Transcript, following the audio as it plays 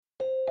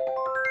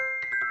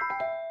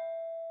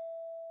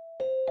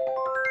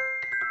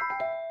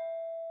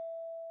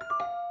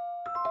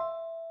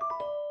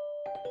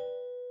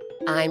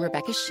I'm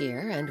Rebecca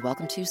Shear, and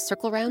welcome to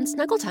Circle Round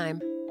Snuggle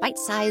Time,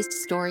 bite-sized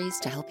stories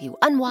to help you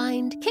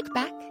unwind, kick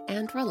back,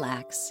 and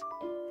relax.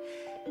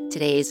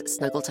 Today's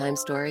Snuggle Time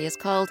story is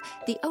called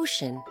The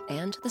Ocean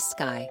and the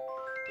Sky.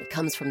 It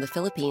comes from the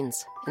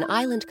Philippines, an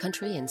island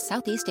country in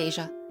Southeast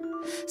Asia.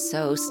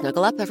 So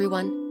snuggle up,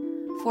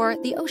 everyone, for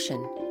The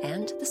Ocean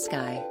and the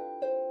Sky.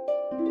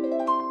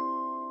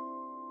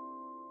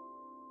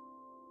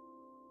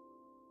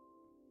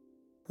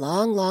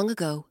 Long, long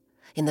ago,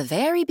 in the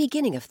very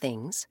beginning of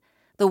things,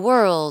 the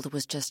world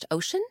was just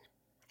ocean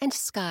and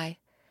sky.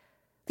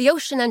 The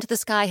ocean and the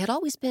sky had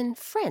always been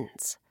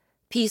friends,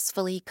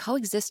 peacefully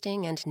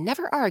coexisting and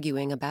never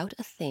arguing about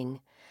a thing.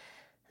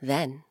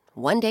 Then,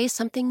 one day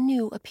something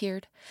new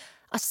appeared,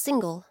 a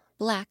single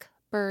black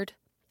bird.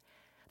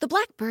 The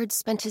blackbird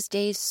spent his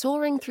days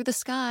soaring through the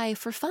sky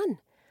for fun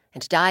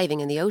and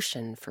diving in the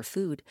ocean for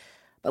food.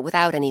 But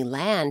without any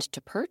land to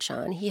perch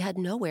on, he had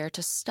nowhere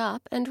to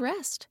stop and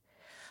rest.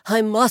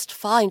 "I must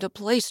find a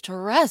place to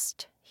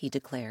rest," he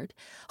declared,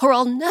 "or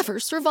I'll never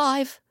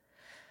survive."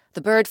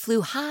 The bird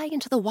flew high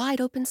into the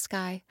wide-open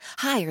sky,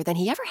 higher than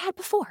he ever had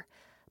before,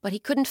 but he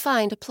couldn't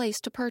find a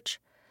place to perch.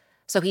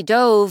 So he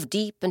dove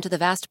deep into the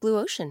vast blue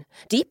ocean,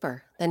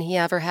 deeper than he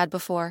ever had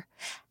before.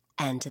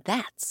 And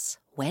that's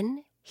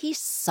when he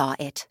saw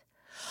it.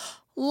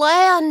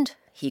 "Land!"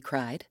 he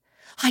cried.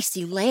 "I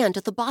see land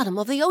at the bottom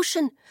of the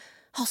ocean.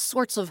 All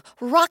sorts of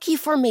rocky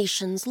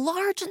formations,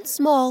 large and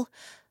small.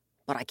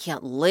 But I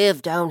can't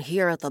live down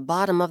here at the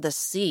bottom of the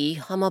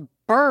sea. I'm a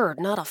bird,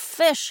 not a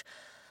fish.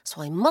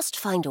 So I must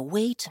find a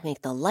way to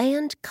make the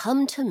land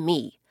come to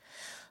me."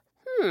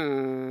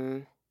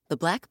 The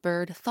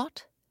blackbird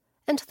thought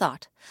and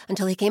thought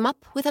until he came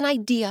up with an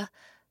idea,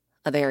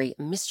 a very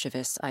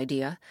mischievous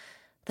idea.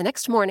 The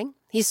next morning,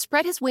 he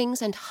spread his wings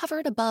and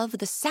hovered above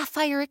the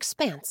sapphire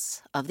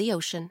expanse of the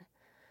ocean.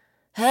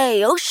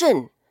 "Hey,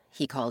 ocean!"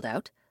 he called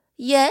out.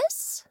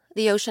 "Yes?"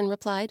 the ocean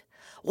replied.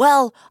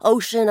 "Well,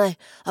 ocean,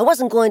 I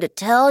wasn't going to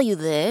tell you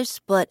this,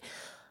 but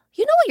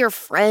you know your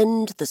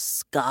friend, the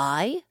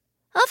sky?"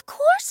 "Of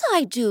course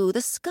I do.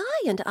 The sky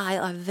and I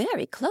are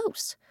very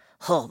close."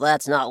 "Oh,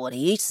 that's not what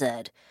he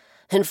said.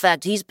 In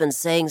fact, he's been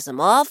saying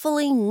some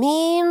awfully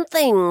mean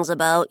things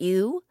about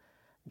you."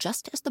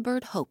 Just as the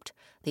bird hoped,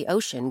 the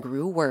ocean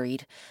grew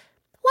worried.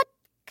 "What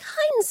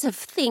kinds of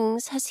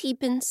things has he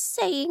been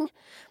saying?"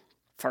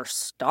 "For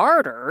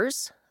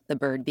starters," the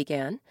bird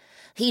began,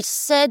 "he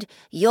said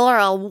you're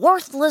a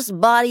worthless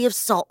body of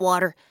salt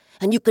water,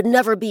 and you could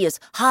never be as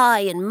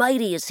high and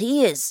mighty as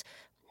he is.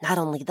 Not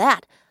only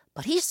that,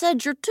 but he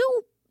said you're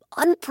too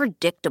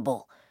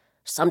unpredictable.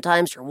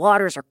 Sometimes your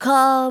waters are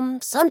calm,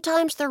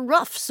 sometimes they're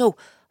rough, so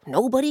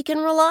nobody can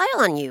rely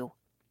on you."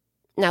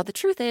 Now, the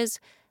truth is,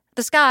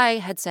 the sky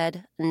had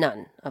said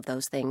none of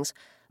those things.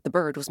 The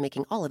bird was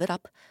making all of it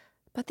up.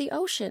 But the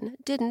ocean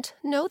didn't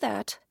know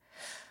that.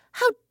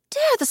 "How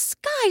dare the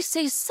sky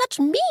say such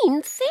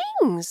mean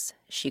things?"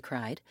 she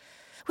cried.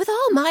 "With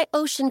all my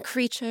ocean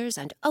creatures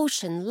and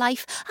ocean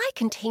life, I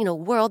contain a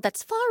world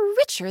that's far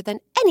richer than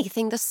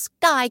anything the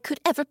sky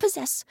could ever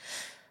possess.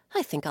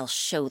 I think I'll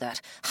show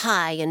that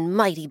high and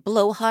mighty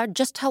blowhard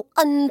just how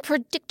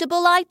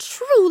unpredictable I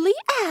truly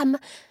am."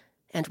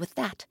 And with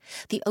that,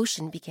 the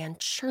ocean began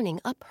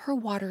churning up her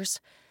waters.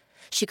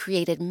 She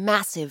created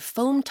massive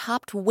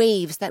foam-topped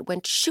waves that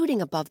went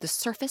shooting above the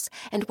surface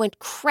and went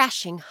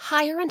crashing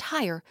higher and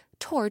higher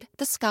toward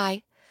the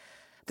sky.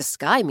 The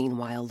sky,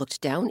 meanwhile,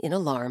 looked down in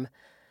alarm.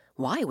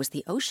 Why was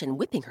the ocean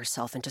whipping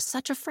herself into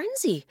such a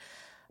frenzy?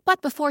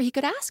 But before he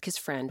could ask his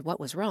friend what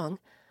was wrong,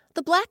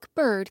 the black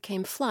bird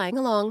came flying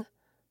along.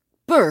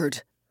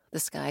 "Bird," the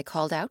sky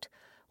called out,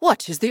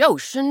 "what is the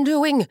ocean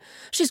doing?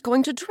 She's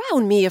going to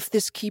drown me if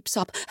this keeps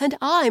up, and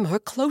I'm her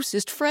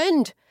closest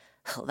friend."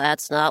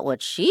 "That's not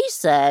what she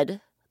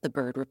said," the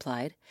bird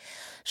replied.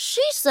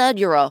 "She said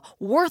you're a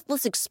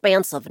worthless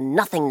expanse of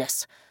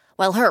nothingness,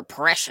 while her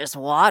precious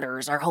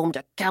waters are home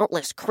to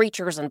countless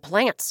creatures and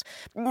plants.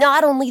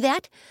 Not only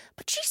that,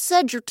 but she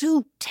said you're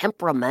too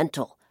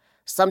temperamental.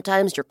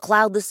 Sometimes you're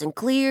cloudless and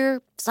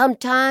clear,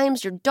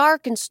 sometimes you're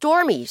dark and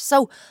stormy,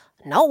 so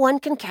no one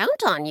can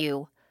count on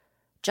you."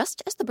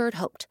 Just as the bird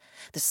hoped,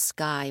 the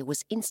sky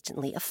was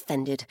instantly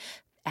offended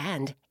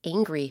and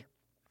angry.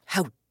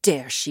 "How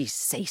dare she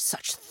say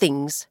such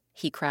things?"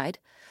 he cried.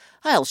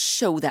 "I'll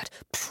show that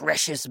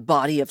precious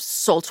body of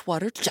salt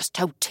water just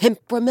how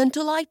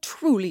temperamental I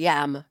truly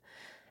am."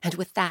 And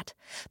with that,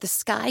 the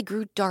sky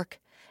grew dark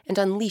and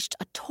unleashed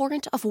a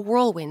torrent of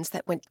whirlwinds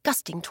that went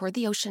gusting toward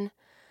the ocean.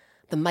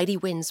 The mighty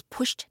winds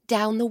pushed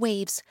down the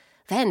waves,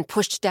 then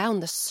pushed down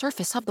the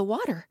surface of the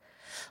water.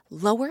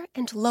 Lower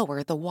and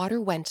lower the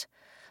water went,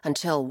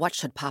 until what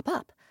should pop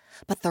up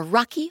but the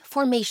rocky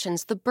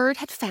formations the bird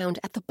had found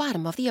at the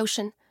bottom of the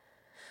ocean.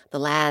 The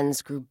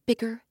lands grew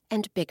bigger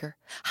and bigger,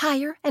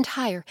 higher and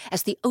higher,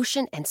 as the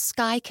ocean and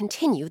sky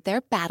continued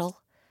their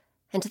battle.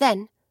 And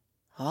then,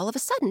 all of a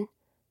sudden,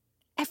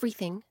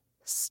 everything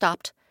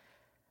stopped.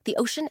 The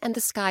ocean and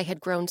the sky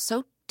had grown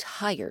so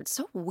tired,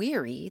 so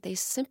weary, they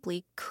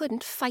simply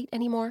couldn't fight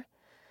anymore.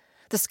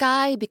 The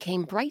sky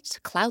became bright,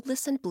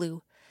 cloudless, and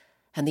blue,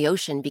 and the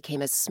ocean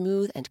became as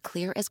smooth and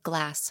clear as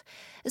glass,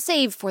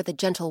 save for the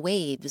gentle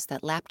waves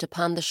that lapped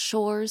upon the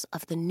shores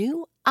of the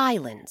new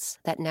islands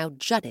that now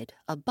jutted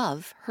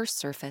above her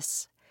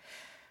surface.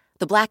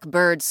 The black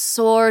bird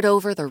soared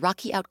over the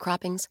rocky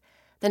outcroppings,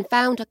 then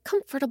found a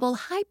comfortable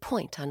high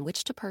point on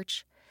which to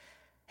perch.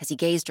 As he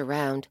gazed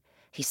around,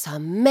 he saw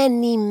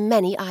many,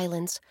 many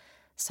islands,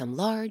 some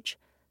large,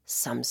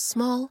 some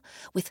small,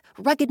 with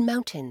rugged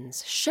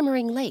mountains,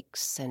 shimmering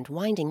lakes, and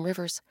winding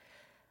rivers.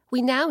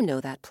 We now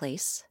know that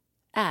place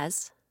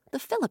as the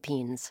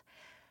Philippines,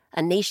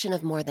 a nation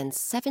of more than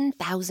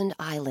 7,000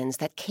 islands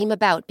that came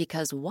about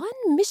because one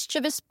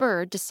mischievous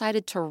bird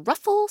decided to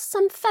ruffle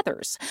some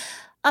feathers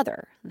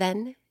other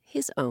than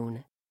his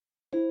own.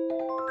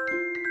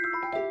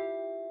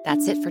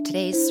 That's it for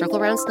today's Circle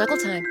Round Snuggle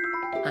Time.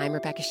 I'm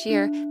Rebecca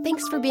Shear.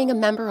 Thanks for being a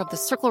member of the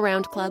Circle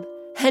Round Club,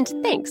 and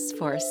thanks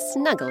for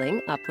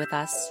snuggling up with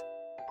us.